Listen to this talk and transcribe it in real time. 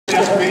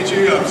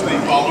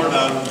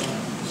I'm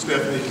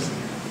Stephanie's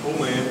old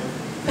man.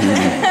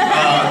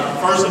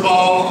 First of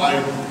all, I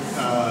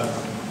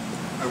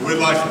would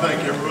like to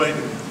thank everybody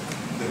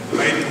that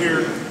made it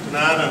here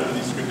tonight under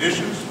these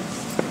conditions.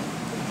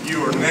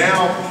 You are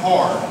now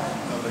part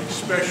of a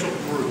special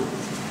group.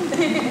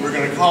 We're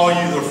going to call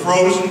you the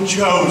Frozen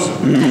Chosen.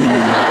 Made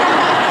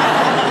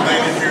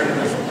it here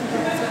tonight.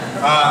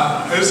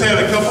 I just had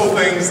a couple of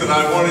things that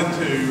I wanted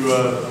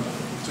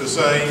to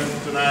say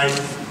tonight.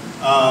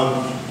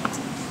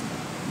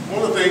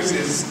 One of the things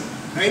is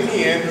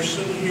Amy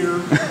Anderson here.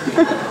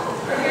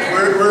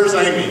 Where's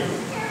Amy?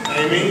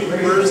 Amy,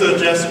 where's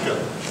Jessica?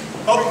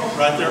 Oh,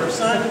 right there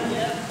beside you.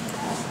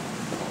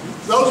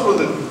 Those were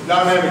the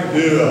dynamic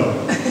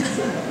duo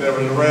that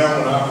was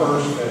around when I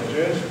first met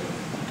Jessica.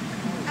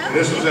 And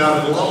this was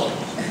out in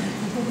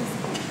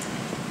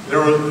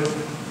Rojas.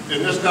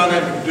 And this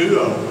dynamic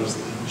duo was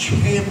the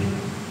champion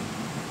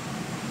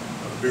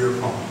of beer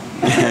pong.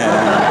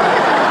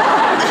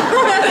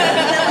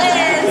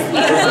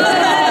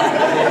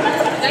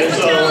 And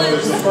so it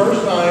was the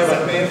first time I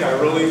think I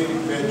really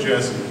met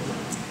Jessie.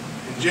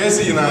 And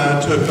Jessie and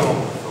I took on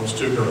those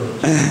two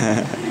girls.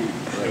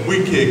 And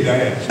we kicked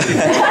ass. And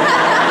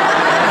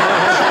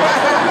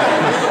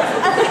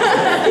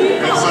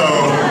so,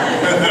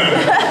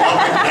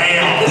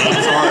 I'm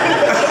sorry.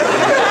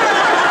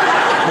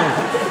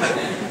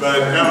 But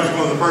that was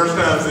one of the first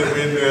times that we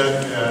had met,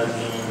 and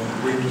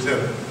we just had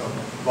a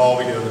ball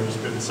together. It's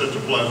been such a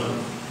pleasure.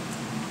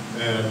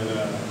 And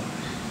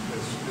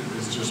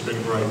it's just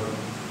been great.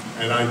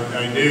 And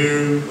I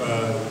knew,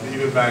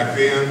 even back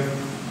then,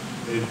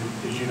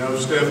 as you know,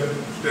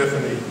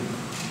 Stephanie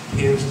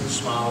tends to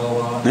smile a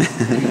lot.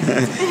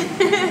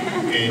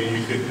 And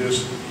you could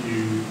just, if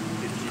you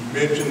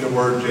mention the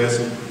word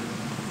Jessie,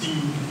 you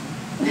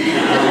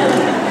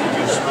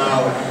just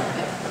smile.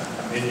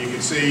 And you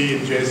could see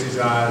in Jessie's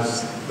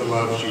eyes the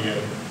love he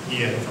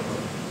had for her.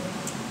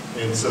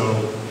 And so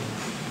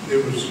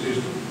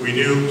we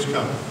knew it was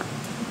coming.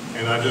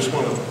 And I just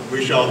want to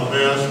wish y'all the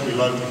best. We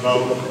love you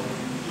both.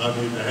 Love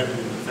you to have you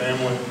in the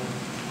family.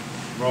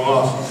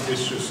 Rojas,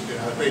 it's just,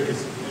 I think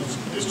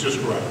it's just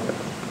great.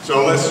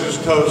 So let's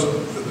just toast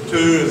to the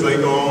two as they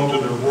go on to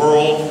their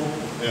world,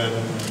 and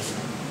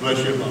bless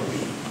you both.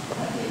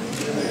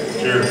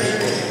 Cheers.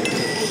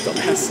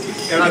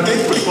 And I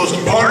think we're supposed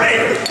to party.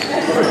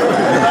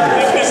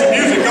 Let's get some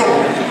music.